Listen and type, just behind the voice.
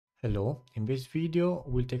Hello, in this video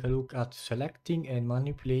we'll take a look at selecting and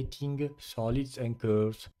manipulating solids and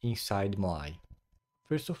curves inside MoI.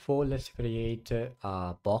 First of all, let's create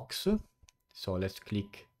a box. So let's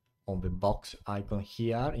click on the box icon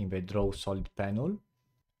here in the Draw Solid panel,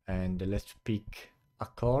 and let's pick a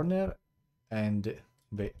corner and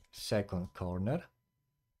the second corner,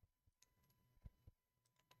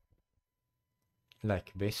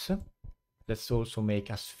 like this. Let's also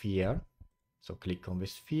make a sphere. So click on the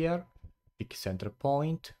sphere, pick center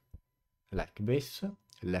point, like this,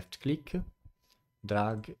 left click,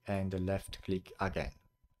 drag and left click again.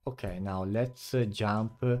 Okay, now let's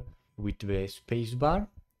jump with the spacebar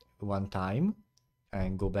one time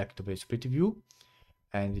and go back to the split view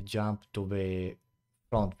and jump to the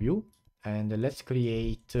front view, and let's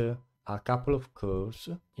create a couple of curves.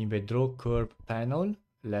 In the draw curve panel,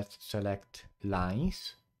 let's select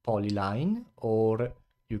lines, polyline, or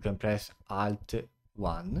you can press Alt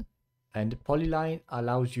 1, and polyline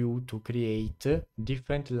allows you to create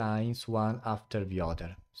different lines one after the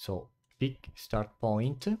other. So pick start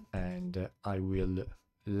point, and I will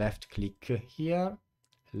left click here,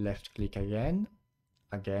 left click again,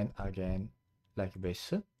 like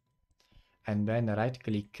this, and then right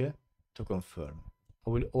click to confirm. I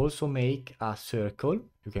will also make a circle.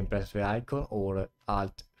 You can press the icon or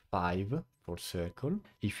Alt 5 for circle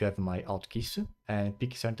if you have my hotkeys, and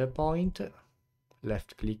pick center point,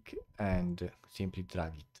 left click and simply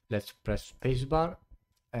drag it. Let's press spacebar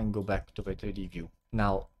and go back to the 3D view.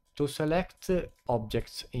 Now, to select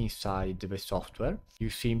objects inside the software, you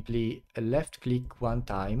simply left click one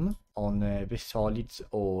time on the solids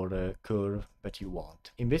or curve that you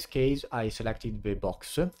want. In this case, I selected the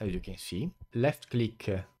box, as you can see. Left click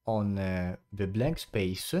on the blank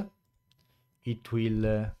space, it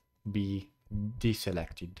will be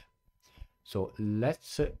deselected. So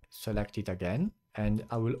let's select it again, and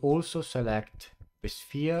I will also select the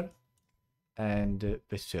sphere and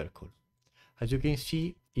the circle. As you can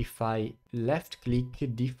see, if I left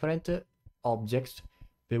click different objects,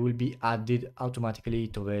 they will be added automatically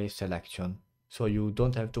to the selection. So you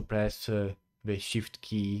don't have to press the shift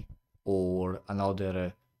key or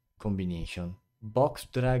another combination. Box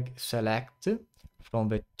drag select from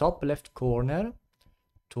the top left corner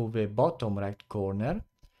to the bottom right corner,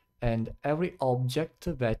 and every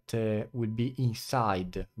object that will be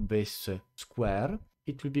inside this square,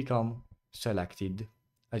 it will become selected,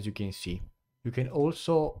 as you can see. You can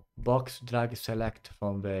also box drag select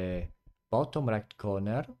from the bottom right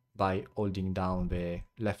corner by holding down the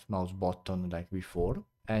left mouse button like before,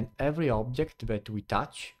 and every object that we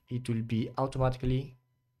touch, it will be automatically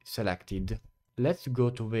selected. Let's go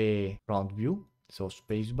to the front view, so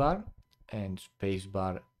spacebar and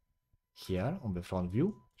spacebar here on the front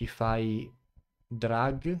view. If I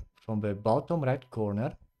drag from the bottom right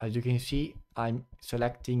corner, as you can see, I'm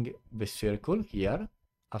selecting the circle here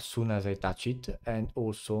as soon as I touch it, and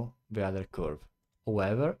also the other curve.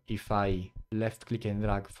 However, if I left click and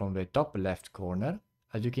drag from the top left corner,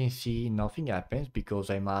 as you can see, nothing happens because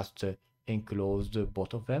I must enclose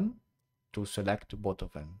both of them to select both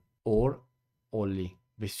of them, or only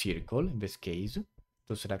the circle in this case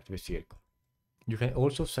to select the circle. You can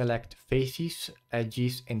also select faces,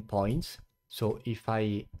 edges and points. So if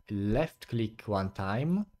I left click one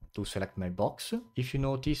time to select my box, if you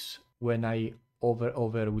notice, when I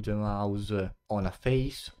hover with the mouse on a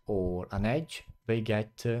face or an edge, they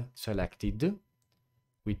get selected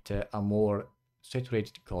with a more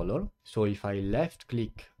saturated color. So if I left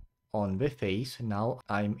click on the face, now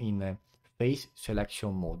I'm in face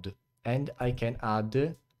selection mode, and I can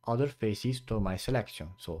add other faces to my selection.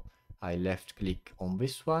 So I left click on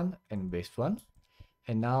this one and this one,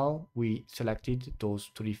 and now we selected those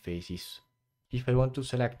three faces. If I want to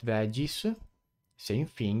select the edges, same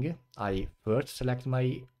thing. I first select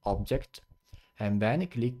my object and then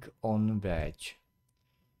click on the edge,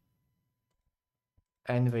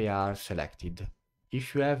 and they are selected.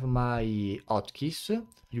 If you have my hotkeys,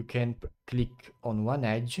 you can click on one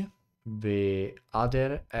edge, the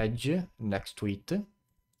other edge next to it,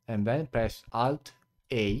 and then press Alt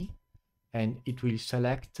A, and it will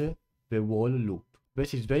select the whole loop.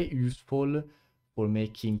 This is very useful for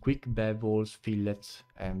making quick bevels, fillets,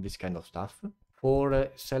 and this kind of stuff. For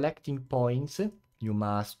selecting points, you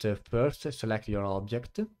must first select your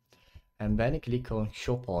object and then click on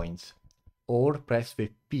Show Points, or press the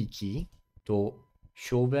P key to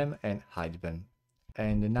show them and hide them.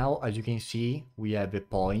 And now, as you can see, we have the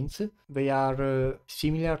points. They are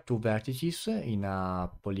similar to vertices in a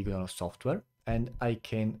polygonal software, and I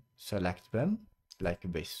can select them like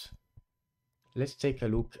this. Let's take a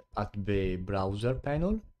look at the browser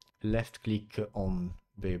panel. Left click on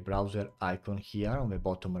the browser icon here on the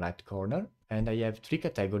bottom right corner, and I have three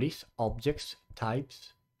categories: objects,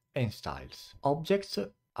 types, and styles. Objects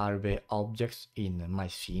are the objects in my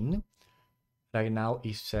scene. Right now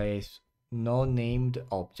it says no named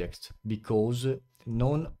objects because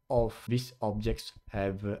none of these objects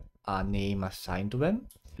have a name assigned to them.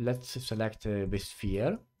 Let's select the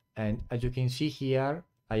sphere, and as you can see here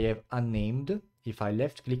I have unnamed. If I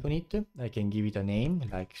left click on it, I can give it a name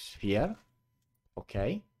like sphere.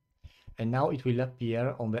 Okay, and now it will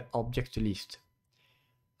appear on the object list.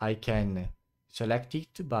 I can select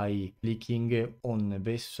it by clicking on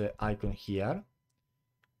this icon here.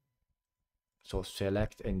 So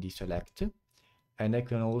select and deselect, and I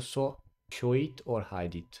can also show it or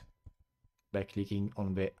hide it by clicking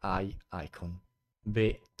on the eye icon.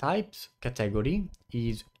 The types category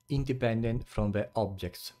is independent from the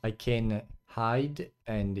objects. I can hide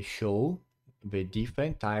and show the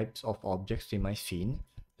different types of objects in my scene,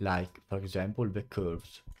 like for example the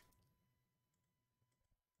curves,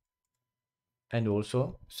 and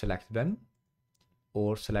also select them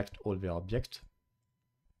or select all the objects.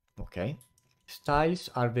 Okay. Styles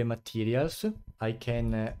are the materials. I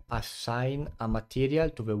can assign a material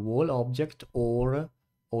to the wall object or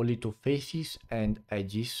only to faces and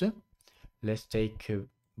edges. Let's take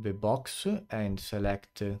the box and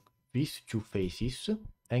select these two faces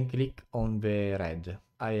and click on the red.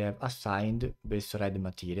 I have assigned this red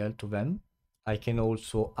material to them. I can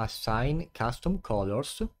also assign custom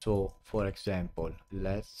colors. So for example,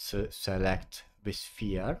 let's select the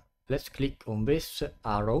sphere. Let's click on this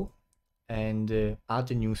arrow and add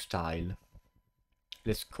a new style.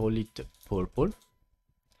 Let's call it purple.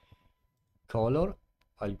 Color,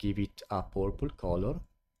 I'll give it a purple color.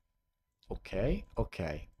 Okay,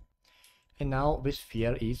 okay. And now the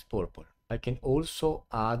sphere is purple. I can also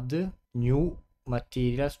add new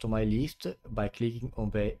materials to my list by clicking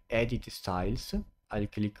on the edit styles. I'll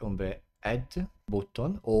click on the add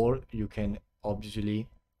button, or you can obviously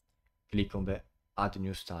click on the add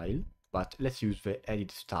new style, but let's use the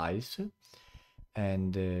edit styles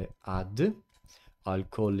and add. I'll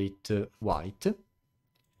call it white.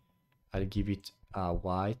 I'll give it a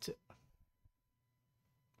white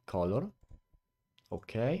color.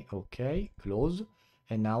 Okay, okay, close.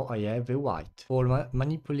 And now I have a white. For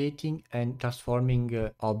manipulating and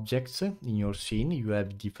transforming objects in your scene, you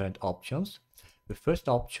have different options. The first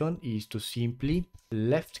option is to simply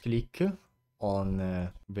left click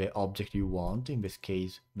on the object you want, in this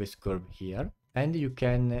case this curve here, and you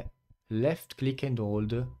can left click and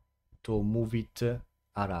hold to move it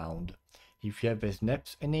around. If you have the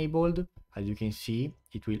snaps enabled, as you can see,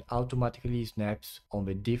 it will automatically snaps on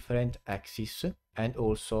the different axes and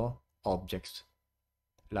also objects,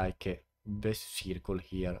 like this circle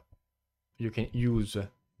here. You can use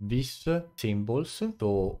these symbols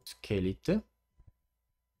to scale it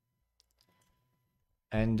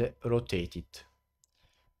and rotate it.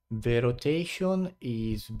 The rotation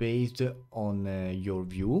is based on your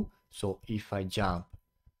view. So if I jump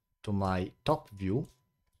to my top view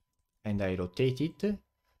and I rotate it,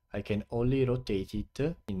 I can only rotate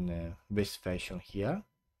it in this fashion here.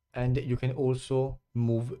 And you can also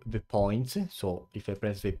move the points. So if I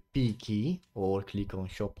press the P key or click on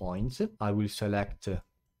show points, I will select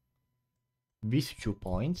these 2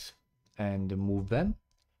 points and move them.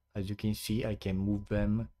 As you can see, I can move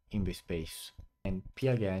them in the space, and P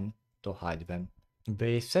again to hide them.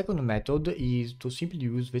 The second method is to simply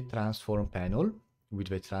use the transform panel with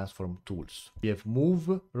the transform tools. We have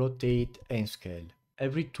move, rotate, and scale.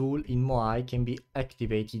 Every tool in MoI can be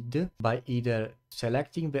activated by either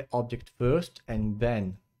selecting the object first and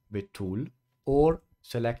then the tool, or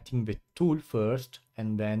selecting the tool first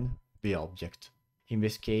and then the object. In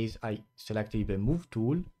this case, I selected the move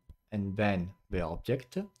tool and then the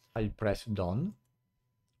object. I'll press done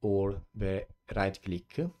or the right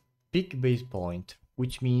click. Pick base point,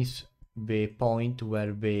 which means the point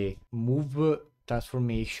where the move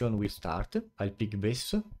transformation will start. I'll pick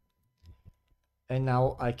this. And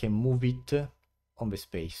now I can move it on the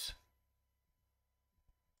space.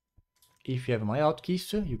 If you have my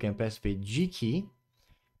hotkeys, you can press the G key,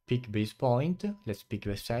 pick base point, let's pick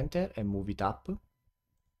the center and move it up.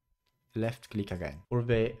 Left click again. For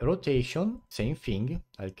the rotation, same thing.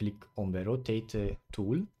 I'll click on the rotate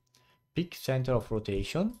tool, pick center of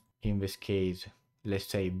rotation. In this case, let's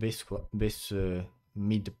say this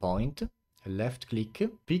midpoint. Left click,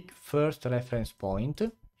 pick first reference point.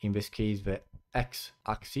 In this case, the X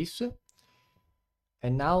axis.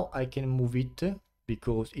 And now I can move it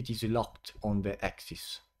because it is locked on the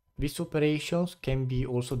axis. These operations can be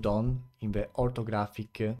also done in the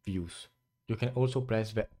orthographic views. You can also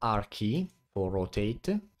press the R key For rotate,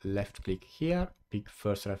 left click here, pick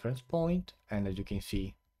first reference point, and as you can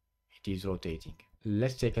see, it is rotating.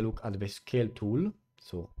 Let's take a look at the scale tool.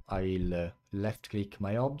 So I'll left click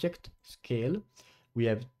my object, scale. We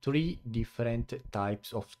have three different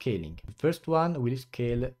types of scaling. The first one will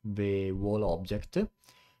scale the wall object.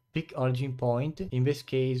 Pick origin point, in this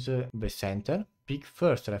case the center. Pick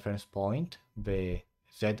first reference point, the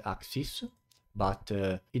z-axis, but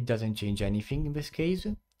it doesn't change anything in this case,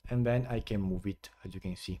 and then I can move it, as you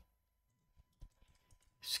can see.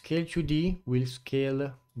 Scale 2D will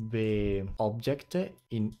scale the object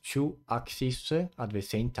in two axes at the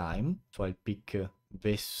same time. So I'll pick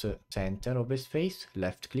this center of this face,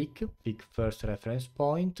 left click, pick first reference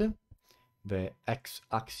point, the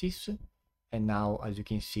x-axis, and now as you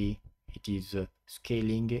can see it is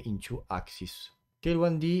scaling in two axes. Scale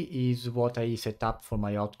 1D is what I set up for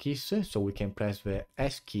my hotkeys, so we can press the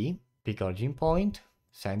S key, pick origin point,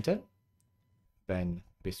 center, then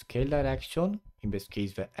the scale direction, in this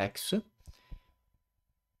case the X,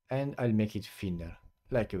 and I'll make it thinner,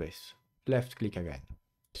 like this. Left click again.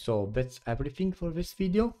 So that's everything for this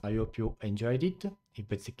video. I hope you enjoyed it. If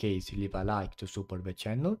that's the case, leave a like to support the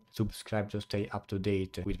channel, subscribe to stay up to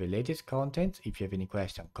date with the latest content. If you have any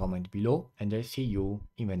question, comment below, and I'll see you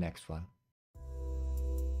in the next one.